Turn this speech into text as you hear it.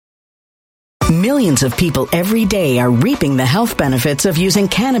Millions of people every day are reaping the health benefits of using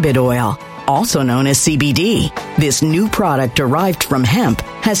cannabis oil, also known as CBD. This new product derived from hemp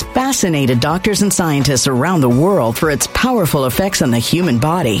has fascinated doctors and scientists around the world for its powerful effects on the human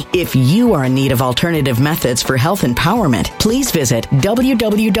body. If you are in need of alternative methods for health empowerment, please visit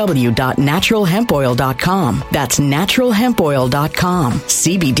www.naturalhempoil.com. That's naturalhempoil.com.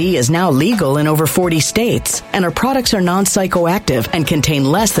 CBD is now legal in over 40 states, and our products are non-psychoactive and contain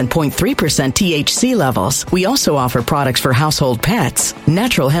less than 0.3% THC levels. We also offer products for household pets.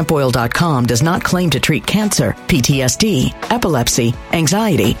 Naturalhempoil.com does not claim to treat cancer, PTSD, epilepsy,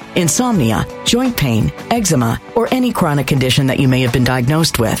 anxiety, insomnia, joint pain, eczema, or any chronic condition that you may have been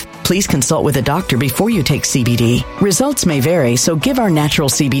diagnosed with. Please consult with a doctor before you take CBD. Results may vary, so give our natural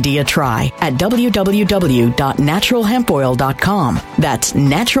CBD a try at www.naturalhempoil.com. That's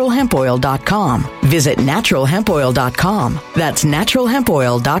naturalhempoil.com. Visit naturalhempoil.com. That's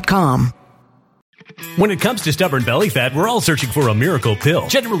naturalhempoil.com. When it comes to stubborn belly fat, we're all searching for a miracle pill.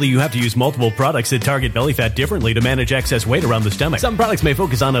 Generally, you have to use multiple products that target belly fat differently to manage excess weight around the stomach. Some products may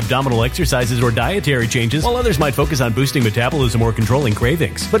focus on abdominal exercises or dietary changes, while others might focus on boosting metabolism or controlling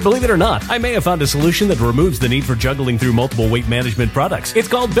cravings. But believe it or not, I may have found a solution that removes the need for juggling through multiple weight management products. It's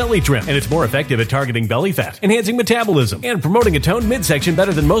called Belly Trim, and it's more effective at targeting belly fat, enhancing metabolism, and promoting a toned midsection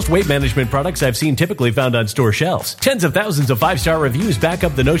better than most weight management products I've seen typically found on store shelves. Tens of thousands of 5-star reviews back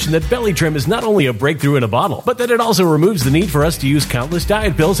up the notion that Belly Trim is not only a breakthrough in a bottle, but that it also removes the need for us to use countless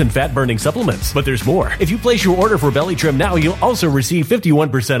diet pills and fat-burning supplements. But there's more. If you place your order for Belly Trim now, you'll also receive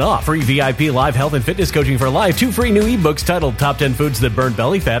 51% off, free VIP live health and fitness coaching for life, 2 free new ebooks titled Top 10 Foods That Burn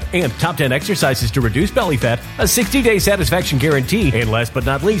Belly Fat and Top 10 Exercises to Reduce Belly Fat, a 60-day satisfaction guarantee, and last but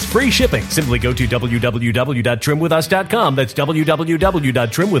not least, free shipping. Simply go to www.trimwithus.com. That's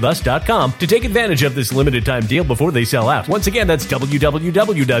www.trimwithus.com to take advantage of this limited time deal before they sell out. Once again, that's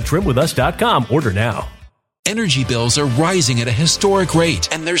www.trimwithus.com. Order now. Energy bills are rising at a historic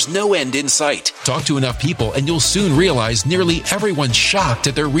rate, and there's no end in sight. Talk to enough people, and you'll soon realize nearly everyone's shocked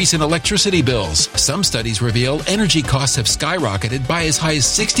at their recent electricity bills. Some studies reveal energy costs have skyrocketed by as high as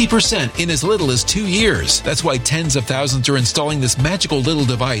 60% in as little as 2 years. That's why tens of thousands are installing this magical little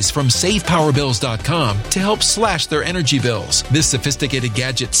device from SavePowerBills.com to help slash their energy bills. This sophisticated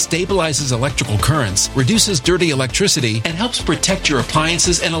gadget stabilizes electrical currents, reduces dirty electricity, and helps protect your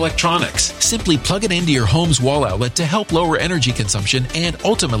appliances and electronics. Simply plug it into your home's wall outlet to help lower energy consumption and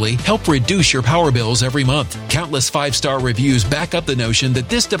ultimately help reduce your power bills every month. Countless 5-star reviews back up the notion that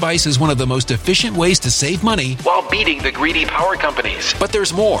this device is one of the most efficient ways to save money while beating the greedy power companies. But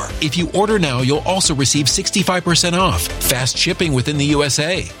there's more. If you order now, you'll also receive 65% off, fast shipping within the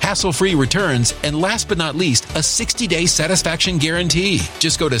USA, hassle-free returns, and last but not least, a 60-day satisfaction guarantee.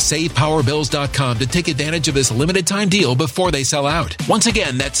 Just go to SavePowerBills.com to take advantage of this limited time deal before they sell out. Once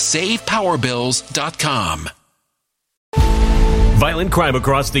again, that's SavePowerBills.com. Violent crime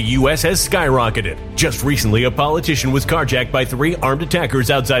across the U.S. has skyrocketed. Just recently, a politician was carjacked by 3 armed attackers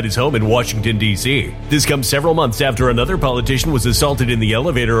outside his home in Washington, D.C. This comes several months after another politician was assaulted in the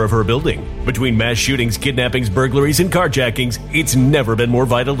elevator of her building. Between mass shootings, kidnappings, burglaries, and carjackings, it's never been more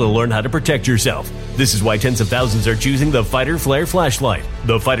vital to learn how to protect yourself. This is why tens of thousands are choosing the Fighter Flare flashlight.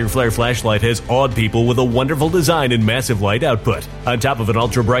 The Fighter Flare flashlight has awed people with a wonderful design and massive light output. On top of an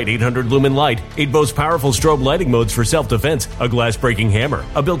ultra-bright 800-lumen light, it boasts powerful strobe lighting modes for self-defense, a glass-breaking hammer,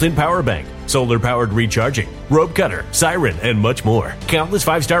 a built-in power bank, solar-powered recharging, rope cutter, siren, and much more. Countless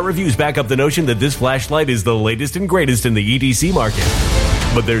 5-star reviews back up the notion that this flashlight is the latest and greatest in the EDC market.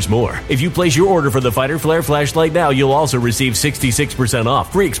 But there's more. If you place your order for the Fighter Flare flashlight now, you'll also receive 66%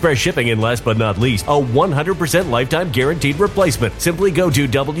 off, free express shipping, and last but not least, a 100% lifetime guaranteed replacement. Simply go to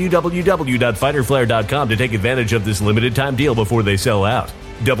www.fighterflare.com to take advantage of this limited time deal before they sell out.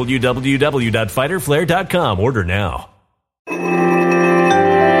 www.fighterflare.com. Order now.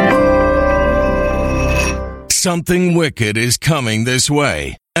 Something wicked is coming this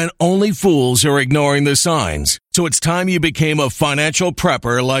way, and only fools are ignoring the signs. So it's time you became a financial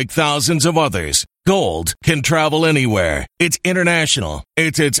prepper like thousands of others. Gold can travel anywhere. It's international.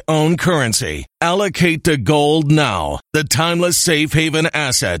 It's its own currency. Allocate to gold now, the timeless safe haven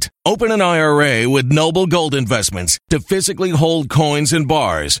asset. Open an IRA with Noble Gold Investments to physically hold coins and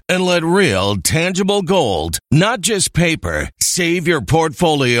bars and let real, tangible gold, not just paper, Save your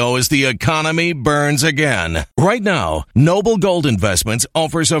portfolio as the economy burns again. Right now, Noble Gold Investments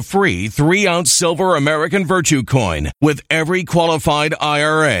offers a free 3-ounce silver American Virtue coin with every qualified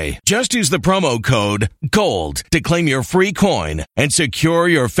IRA. Just use the promo code GOLD to claim your free coin and secure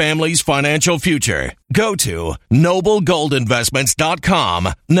your family's financial future. Go to noblegoldinvestments.com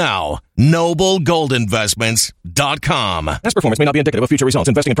now. noblegoldinvestments.com. Past performance may not be indicative of future results.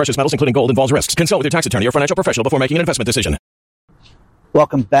 Investing in precious metals, including gold, involves risks. Consult with your tax attorney or financial professional before making an investment decision.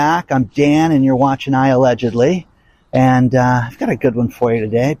 Welcome back. I'm Dan, and you're watching I Allegedly. And I've got a good one for you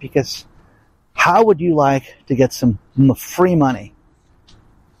today, because how would you like to get some free money?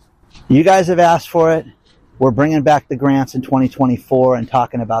 You guys have asked for it. We're bringing back the grants in 2024 and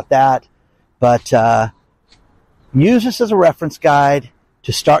talking about that. But use this as a reference guide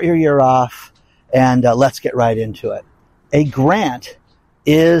to start your year off, and let's get right into it. A grant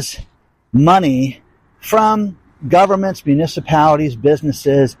is money from governments, municipalities,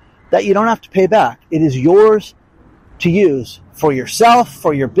 businesses that you don't have to pay back. It is yours to use for yourself,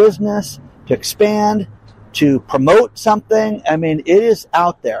 for your business, to expand, to promote something. I mean, it is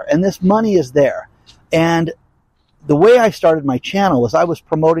out there, and this money is there. And the way I started my channel was I was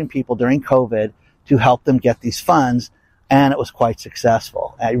promoting people during COVID to help them get these funds, and it was quite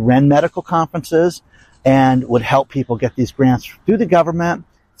successful. I ran medical conferences and would help people get these grants through the government,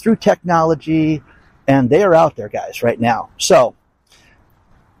 through technology, and they are out there, guys, right now. So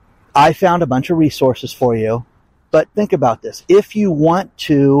I found a bunch of resources for you, but think about this. If you want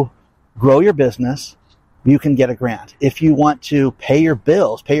to grow your business, you can get a grant. If you want to pay your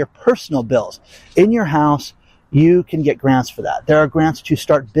bills, pay your personal bills in your house, you can get grants for that. There are grants to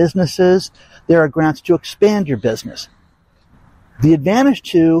start businesses. There are grants to expand your business. The advantage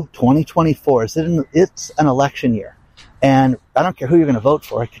to 2024 is that it's an election year. And I don't care who you're going to vote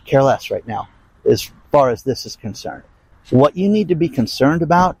for. I could care less right now as far as this is concerned. What you need to be concerned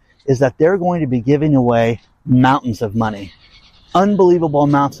about is that they're going to be giving away mountains of money, unbelievable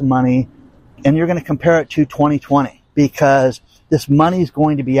amounts of money. And you're going to compare it to 2020, because this money is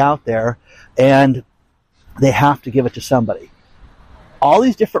going to be out there and they have to give it to somebody. All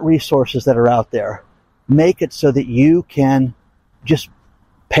these different resources that are out there make it so that you can just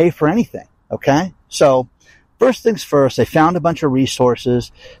pay for anything. Okay. So first things first, I found a bunch of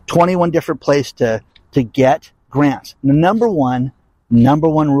resources, 21 different places to get grants. The number one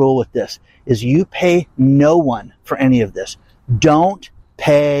rule with this is you pay no one for any of this. Don't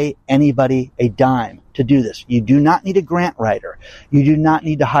pay anybody a dime to do this. You do not need a grant writer. You do not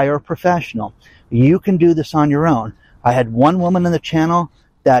need to hire a professional. You can do this on your own. I had one woman in the channel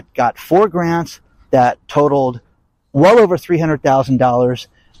that got 4 grants that totaled well over $300,000,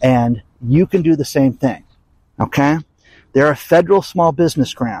 and you can do the same thing. Okay? There are federal small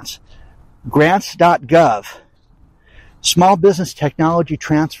business grants. Grants.gov. Small business technology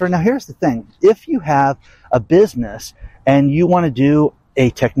transfer. Now here's the thing. If you have a business and you want to do a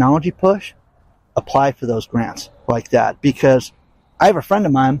technology push, apply for those grants like that. Because I have a friend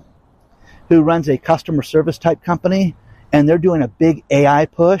of mine who runs a customer service type company, and they're doing a big AI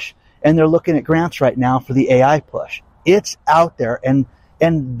push, and they're looking at grants right now for the AI push. It's out there, and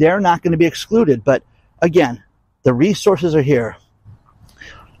they're not going to be excluded. But again, the resources are here.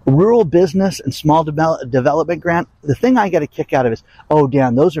 Rural business and small development grant. The thing I get a kick out of is, oh,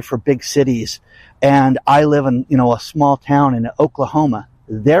 Dan, those are for big cities. And I live in, a small town in Oklahoma.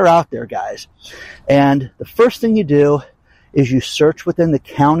 They're out there, guys. And the first thing you do is you search within the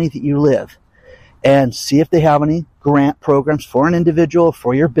county that you live and see if they have any grant programs for an individual,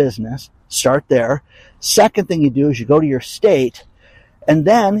 for your business. Start there. Second thing you do is you go to your state, and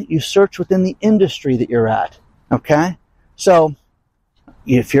then you search within the industry that you're at. Okay? So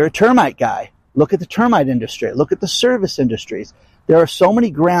if you're a termite guy, look at the termite industry. Look at the service industries. There are so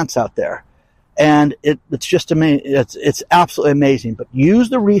many grants out there. And it's just amazing. It's absolutely amazing. But use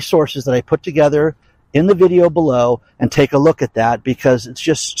the resources that I put together in the video below and take a look at that, because it's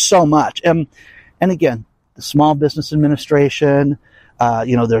just so much. And again, the Small Business Administration,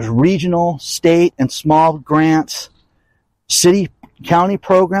 there's regional, state, and small grants, city, county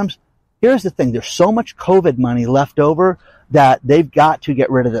programs. Here's the thing. There's so much COVID money left over that they've got to get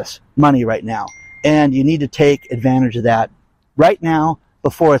rid of this money right now. And you need to take advantage of that right now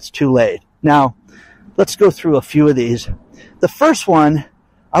before it's too late. Now, let's go through a few of these. The first one,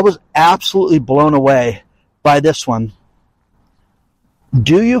 I was absolutely blown away by this one.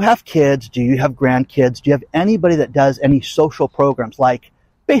 Do you have kids? Do you have grandkids? Do you have anybody that does any social programs like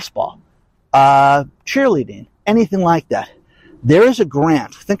baseball, cheerleading, anything like that? There is a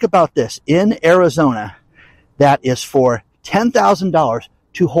grant, think about this, in Arizona that is for $10,000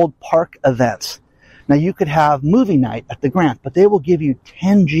 to hold park events. Now, you could have movie night at the grant, but they will give you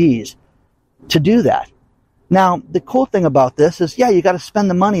 10 G's to do that. Now, the cool thing about this is, yeah, you got to spend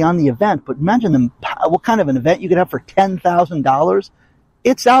the money on the event, but imagine what kind of an event you could have for $10,000.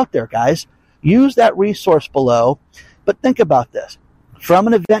 It's out there, guys. Use that resource below. But think about this. From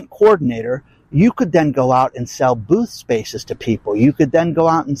an event coordinator, you could then go out and sell booth spaces to people. You could then go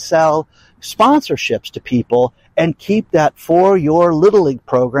out and sell sponsorships to people and keep that for your Little League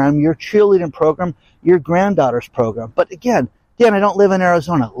program, your cheerleading program, your granddaughter's program. But again, Dan, I don't live in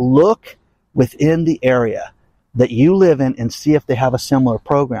Arizona. Look within the area that you live in and see if they have a similar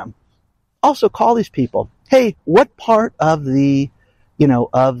program. Also call these people. Hey, what part of the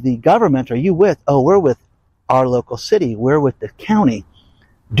government are you with? Oh, we're with our local city. We're with the county.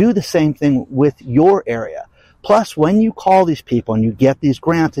 Do the same thing with your area. Plus, when you call these people and you get these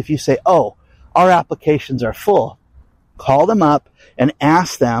grants, if you say, oh, our applications are full, call them up and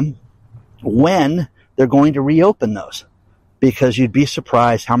ask them when they're going to reopen those, because you'd be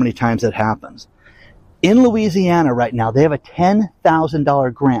surprised how many times it happens. In Louisiana right now, they have a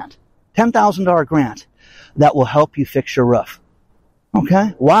 $10,000 grant, $10,000 grant that will help you fix your roof.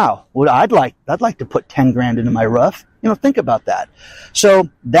 Okay. Wow. Well, I'd like to put 10 grand into my roof. Think about that. So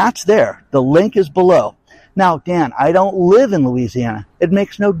that's there. The link is below. Now, Dan, I don't live in Louisiana. It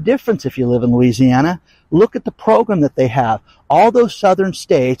makes no difference if you live in Louisiana. Look at the program that they have. All those southern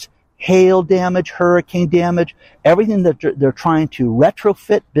states, hail damage, hurricane damage, everything that they're trying to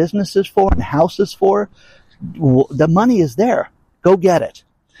retrofit businesses for and houses for, the money is there. Go get it.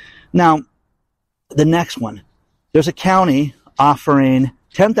 Now, the next one. There's a county offering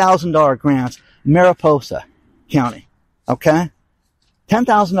 $10,000 grants, Mariposa County. Okay?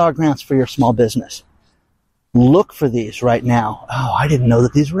 $10,000 grants for your small business. Look for these right now. Oh, I didn't know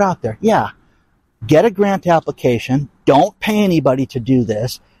that these were out there. Yeah. Get a grant application. Don't pay anybody to do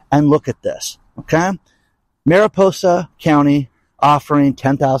this. And look at this. Okay? Mariposa County offering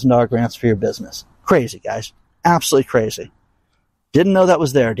 $10,000 grants for your business. Crazy, guys. Absolutely crazy. Didn't know that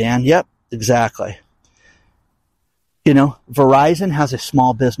was there, Dan. Yep, exactly. Verizon has a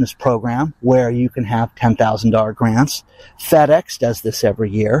small business program where you can have $10,000 grants. FedEx does this every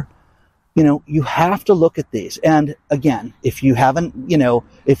year. You have to look at these. And again, if you haven't,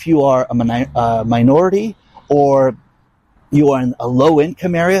 if you are a minority or you are in a low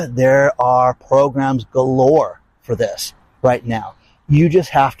income area, there are programs galore for this right now. You just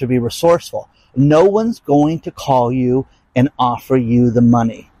have to be resourceful. No one's going to call you and offer you the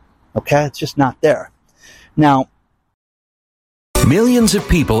money. Okay? It's just not there. Now, millions of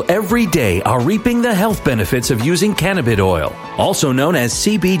people every day are reaping the health benefits of using cannabis oil, also known as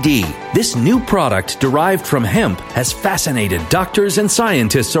CBD. This new product derived from hemp has fascinated doctors and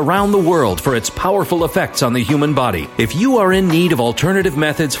scientists around the world for its powerful effects on the human body. If you are in need of alternative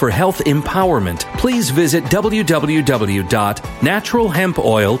methods for health empowerment, please visit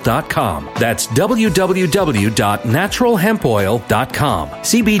www.naturalhempoil.com. That's www.naturalhempoil.com.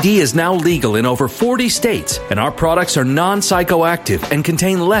 CBD is now legal in over 40 states, and our products are non-psychoactive and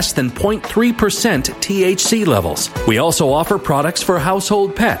contain less than 0.3% THC levels. We also offer products for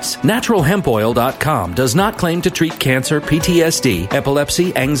household pets. NaturalHempOil.com does not claim to treat cancer, PTSD,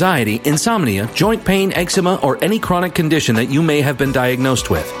 epilepsy, anxiety, insomnia, joint pain, eczema, or any chronic condition that you may have been diagnosed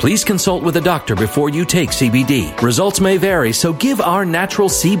with. Please consult with a doctor before you take CBD. Results may vary, so give our natural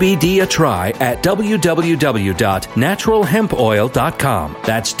CBD a try at www.naturalhempoil.com.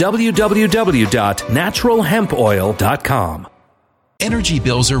 That's www.naturalhempoil.com. Energy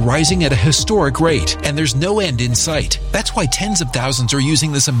bills are rising at a historic rate, and there's no end in sight. That's why tens of thousands are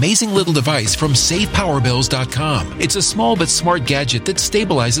using this amazing little device from SavePowerBills.com. It's a small but smart gadget that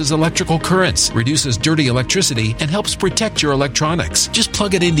stabilizes electrical currents, reduces dirty electricity, and helps protect your electronics. Just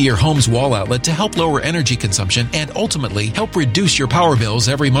plug it into your home's wall outlet to help lower energy consumption and ultimately help reduce your power bills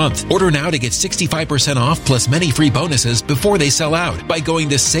every month. Order now to get 65% off plus many free bonuses before they sell out by going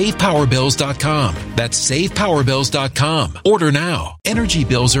to SavePowerBills.com. That's SavePowerBills.com. Order now. Energy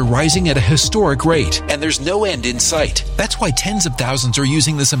bills are rising at a historic rate, and there's no end in sight. That's why tens of thousands are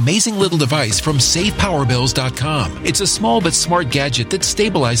using this amazing little device from SavePowerBills.com. It's a small but smart gadget that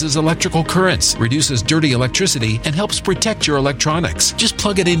stabilizes electrical currents, reduces dirty electricity, and helps protect your electronics. Just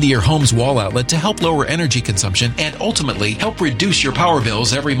plug it into your home's wall outlet to help lower energy consumption and ultimately help reduce your power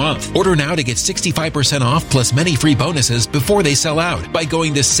bills every month. Order now to get 65% off plus many free bonuses before they sell out by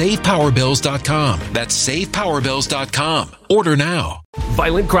going to SavePowerBills.com. That's SavePowerBills.com. Order now.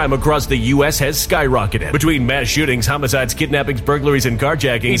 Violent crime across the U.S. has skyrocketed. Between mass shootings, homicides, kidnappings, burglaries, and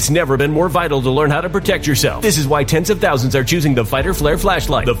carjacking, it's never been more vital to learn how to protect yourself. This is why tens of thousands are choosing the Fighter Flare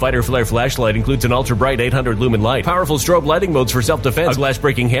flashlight. The Fighter Flare flashlight includes an ultra-bright 800 lumen light, powerful strobe lighting modes for self-defense, a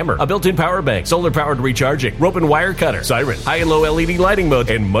glass-breaking hammer, a built-in power bank, solar-powered recharging, rope and wire cutter, siren, high and low LED lighting mode,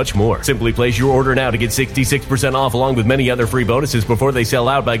 and much more. Simply place your order now to get 66% off along with many other free bonuses before they sell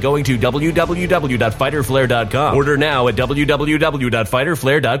out by going to www.fighterflare.com. Order now at www.fighterflare.com.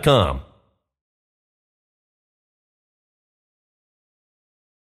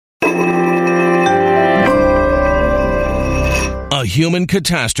 A human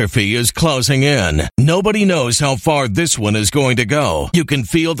catastrophe is closing in. Nobody knows how far this one is going to go. You can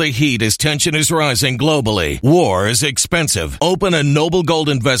feel the heat as tension is rising globally. War is expensive. Open a Noble Gold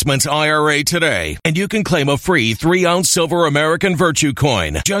Investments IRA today, and you can claim a free 3-ounce silver American Virtue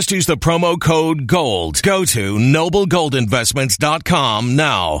coin. Just use the promo code GOLD. Go to noblegoldinvestments.com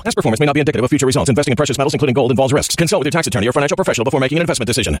now. Past performance may not be indicative of future results. Investing in precious metals, including gold, involves risks. Consult with your tax attorney or financial professional before making an investment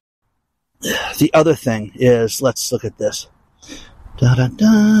decision. The other thing is, let's look at this.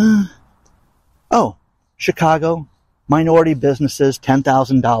 Oh, Chicago, minority businesses,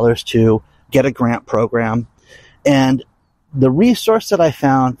 $10,000 to get a grant program. And the resource that I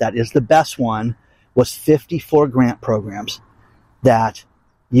found that is the best one was 54 grant programs that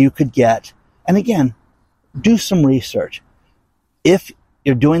you could get. And again, do some research. If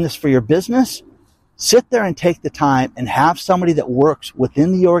you're doing this for your business, sit there and take the time and have somebody that works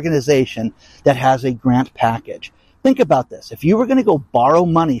within the organization that has a grant package. Think about this. If you were going to go borrow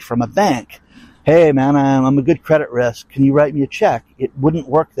money from a bank, hey, man, I'm a good credit risk. Can you write me a check? It wouldn't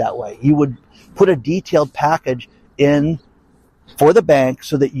work that way. You would put a detailed package in for the bank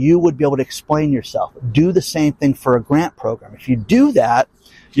so that you would be able to explain yourself. Do the same thing for a grant program. If you do that,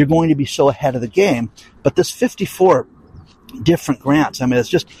 you're going to be so ahead of the game. But this 54 different grants, I mean, it's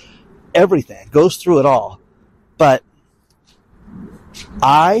just everything. It goes through it all. But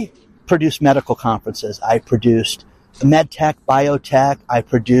I produce medical conferences. I produced medtech, biotech. I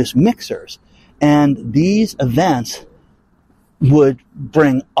produce mixers. And these events would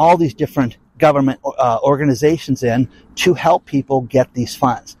bring all these different government organizations in to help people get these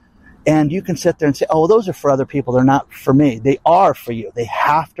funds. And you can sit there and say, oh, those are for other people. They're not for me. They are for you. They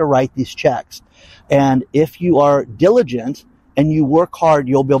have to write these checks. And if you are diligent and you work hard,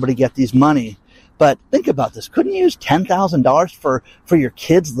 you'll be able to get these money. But think about this. Couldn't you use $10,000 for your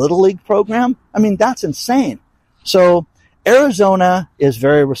kids' Little League program? I mean, that's insane. So Arizona is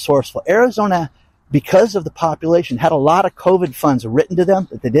very resourceful. Arizona, because of the population, had a lot of COVID funds written to them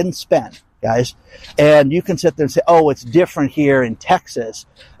that they didn't spend, guys. And you can sit there and say, oh, it's different here in Texas.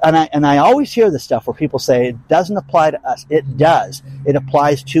 And I always hear this stuff where people say it doesn't apply to us. It does. It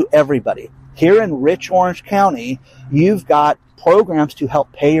applies to everybody. Here in rich Orange County, you've got programs to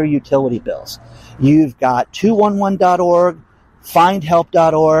help pay your utility bills. You've got 211.org,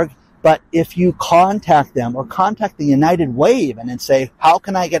 findhelp.org. But if you contact them or contact the United Way even and say, how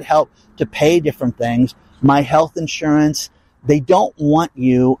can I get help to pay different things, my health insurance, they don't want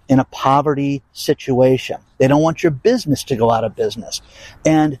you in a poverty situation. They don't want your business to go out of business.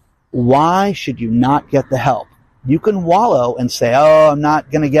 And why should you not get the help? You can wallow and say, oh, I'm not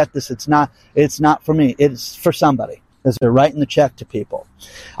going to get this. It's not for me. It's for somebody. As they're writing the check to people.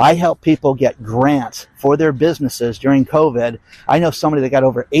 I help people get grants for their businesses during COVID. I know somebody that got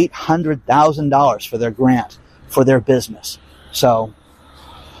over $800,000 for their grant for their business. So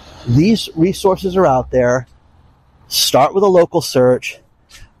these resources are out there. Start with a local search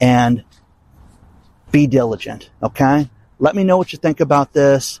and be diligent, okay? Let me know what you think about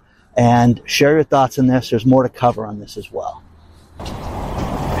this and share your thoughts on this. There's more to cover on this as well.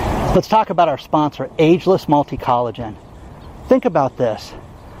 Let's talk about our sponsor, Ageless Multi-Collagen. Think about this.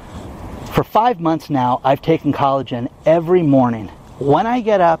 For 5 months now, I've taken collagen every morning. When I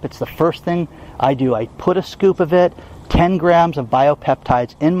get up, it's the first thing I do. I put a scoop of it, 10 grams of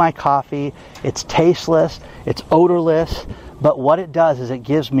biopeptides in my coffee. It's tasteless, it's odorless, but what it does is it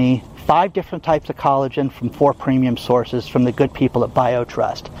gives me 5 different types of collagen from 4 premium sources from the good people at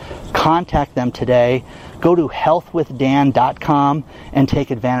BioTrust. Contact them today. Go to healthwithdan.com and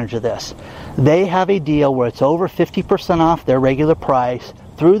take advantage of this. They have a deal where it's over 50% off their regular price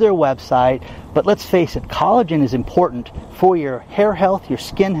through their website. But let's face it, collagen is important for your hair health, your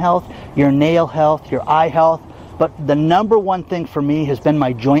skin health, your nail health, your eye health. But the number one thing for me has been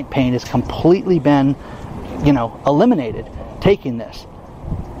my joint pain has completely been, eliminated taking this.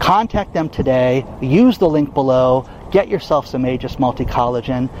 Contact them today. Use the link below. Get yourself some Ageless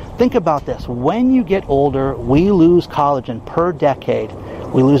Multi-Collagen. Think about this. When you get older, we lose collagen per decade.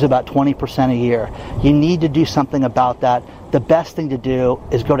 We lose about 20% a year. You need to do something about that. The best thing to do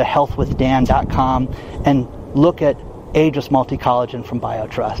is go to healthwithdan.com and look at ageless multi-collagen from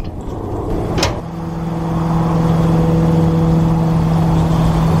BioTrust.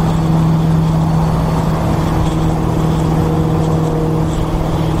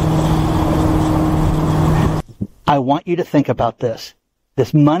 I want you to think about this.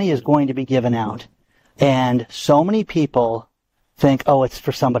 This money is going to be given out. And so many people think, oh, it's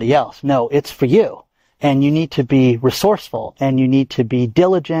for somebody else. No, it's for you. And you need to be resourceful, and you need to be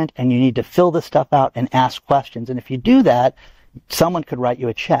diligent, and you need to fill this stuff out and ask questions. And if you do that, someone could write you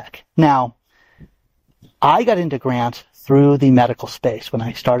a check. Now, I got into grants through the medical space. When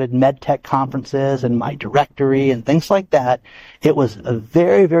I started MedTech conferences and my directory and things like that, it was a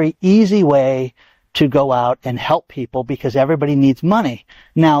very, very easy way to go out and help people because everybody needs money.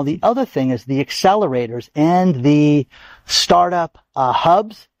 Now, the other thing is the accelerators and the startup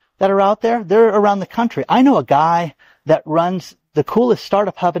hubs that are out there. They're around the country. I know a guy that runs the coolest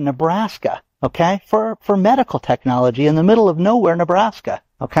startup hub in Nebraska, okay, for medical technology in the middle of nowhere, Nebraska,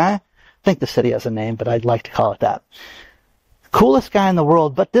 okay? I think the city has a name, but I'd like to call it that. Coolest guy in the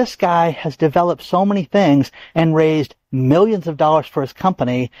world, but this guy has developed so many things and raised millions of dollars for his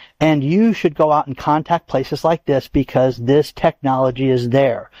company, and you should go out and contact places like this because this technology is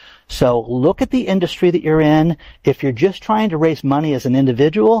there. So look at the industry that you're in. If you're just trying to raise money as an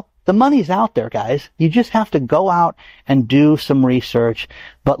individual, the money's out there, guys. You just have to go out and do some research.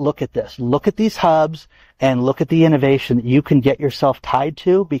 But look at this. Look at these hubs and look at the innovation that you can get yourself tied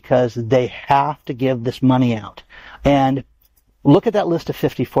to because they have to give this money out. And look at that list of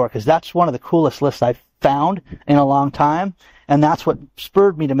 54 because that's one of the coolest lists I've found in a long time. And that's what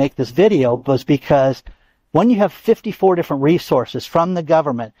spurred me to make this video was because when you have 54 different resources from the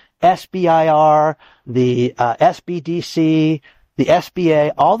government, SBIR, the SBDC, the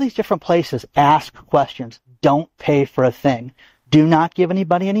SBA, all these different places ask questions. Don't pay for a thing. Do not give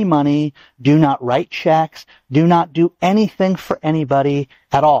anybody any money. Do not write checks. Do not do anything for anybody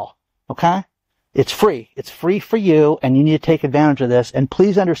at all. Okay? It's free. It's free for you, and you need to take advantage of this. And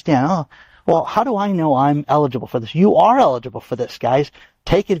please understand, oh, well, how do I know I'm eligible for this? You are eligible for this, guys.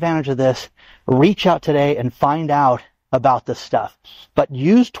 Take advantage of this. Reach out today and find out about this stuff. But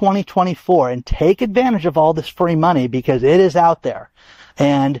use 2024 and take advantage of all this free money because it is out there.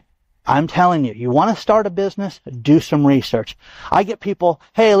 And I'm telling you, you want to start a business, do some research. I get people,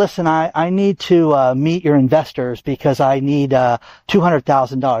 hey, listen, I need to meet your investors because I need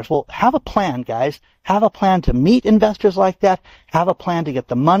 $200,000. Well, have a plan, guys. Have a plan to meet investors like that. Have a plan to get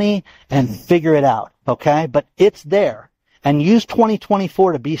the money and figure it out, okay? But it's there. And use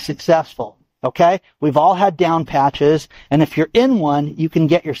 2024 to be successful, okay? We've all had down patches, and if you're in one, you can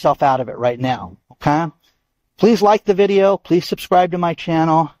get yourself out of it right now, okay? Please like the video. Please subscribe to my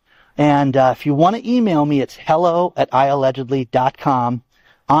channel. And if you want to email me, it's hello@iallegedly.com.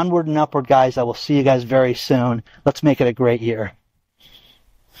 Onward and upward, guys. I will see you guys very soon. Let's make it a great year.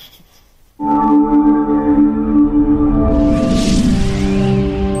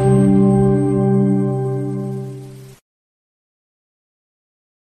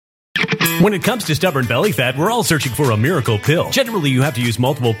 When it comes to stubborn belly fat, we're all searching for a miracle pill. Generally, you have to use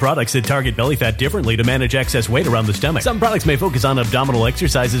multiple products that target belly fat differently to manage excess weight around the stomach. Some products may focus on abdominal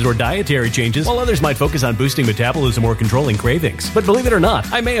exercises or dietary changes, while others might focus on boosting metabolism or controlling cravings. But believe it or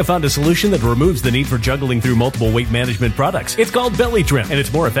not, I may have found a solution that removes the need for juggling through multiple weight management products. It's called Belly Trim, and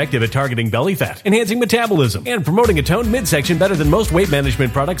it's more effective at targeting belly fat, enhancing metabolism, and promoting a toned midsection better than most weight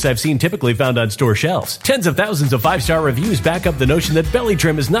management products I've seen typically found on store shelves. Tens of thousands of 5-star reviews back up the notion that Belly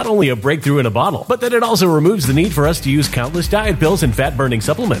Trim is not only a breakthrough in a bottle, but that it also removes the need for us to use countless diet pills and fat-burning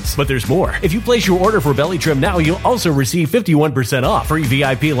supplements. But there's more. If you place your order for Belly Trim now, you'll also receive 51% off, free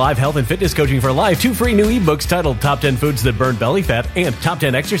VIP live health and fitness coaching for life, 2 free new ebooks titled Top 10 Foods That Burn Belly Fat and Top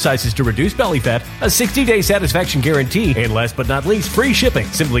 10 Exercises to Reduce Belly Fat, a 60-day satisfaction guarantee, and last but not least, free shipping.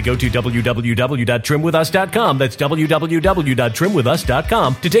 Simply go to www.trimwithus.com. That's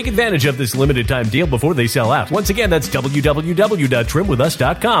www.trimwithus.com to take advantage of this limited time deal before they sell out. Once again, that's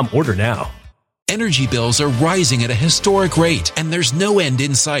www.trimwithus.com. Order now. Energy bills are rising at a historic rate, and there's no end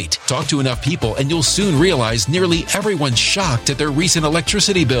in sight. Talk to enough people, and you'll soon realize nearly everyone's shocked at their recent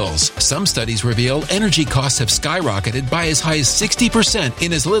electricity bills. Some studies reveal energy costs have skyrocketed by as high as 60%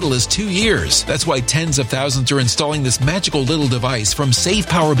 in as little as 2 years. That's why tens of thousands are installing this magical little device from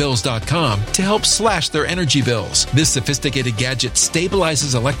SavePowerBills.com to help slash their energy bills. This sophisticated gadget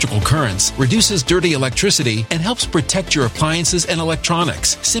stabilizes electrical currents, reduces dirty electricity, and helps protect your appliances and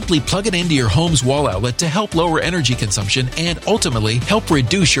electronics. Simply plug it into your home's Bills wall outlet to help lower energy consumption and ultimately help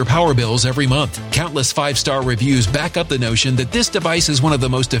reduce your power bills every month. Countless 5-star reviews back up the notion that this device is one of the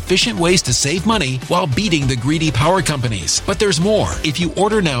most efficient ways to save money while beating the greedy power companies. But there's more. If you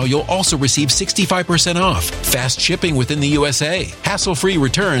order now, you'll also receive 65% off, fast shipping within the USA, hassle-free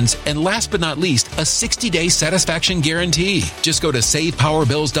returns, and last but not least, a 60-day satisfaction guarantee. Just go to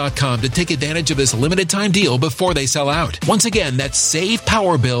SavePowerBills.com to take advantage of this limited time deal before they sell out. Once again, that's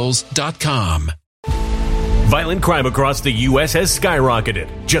SavePowerBills.com. Violent crime across the U.S. has skyrocketed.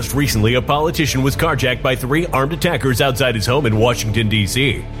 Just recently, a politician was carjacked by 3 armed attackers outside his home in Washington,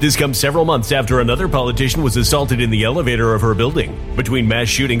 D.C. This comes several months after another politician was assaulted in the elevator of her building. Between mass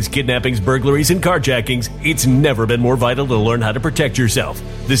shootings, kidnappings, burglaries, and carjackings, it's never been more vital to learn how to protect yourself.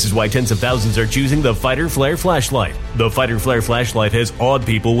 This is why tens of thousands are choosing the Fighter Flare flashlight. The Fighter Flare flashlight has awed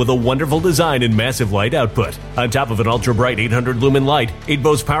people with a wonderful design and massive light output. On top of an ultra-bright 800-lumen light, it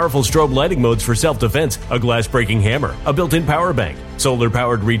boasts powerful strobe lighting modes for self-defense, a glass-breaking hammer, a built-in power bank,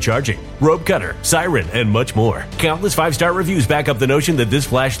 solar-powered recharging, rope cutter, siren, and much more. Countless 5-star reviews back up the notion that this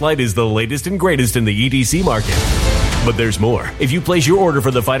flashlight is the latest and greatest in the EDC market. But there's more. If you place your order for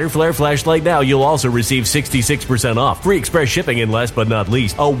the Fighter Flare flashlight now, you'll also receive 66% off, free express shipping, and last but not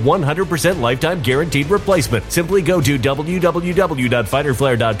least, a 100% lifetime guaranteed replacement. Simply go to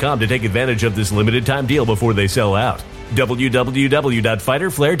www.fighterflare.com to take advantage of this limited time deal before they sell out.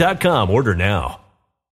 www.fighterflare.com. Order now.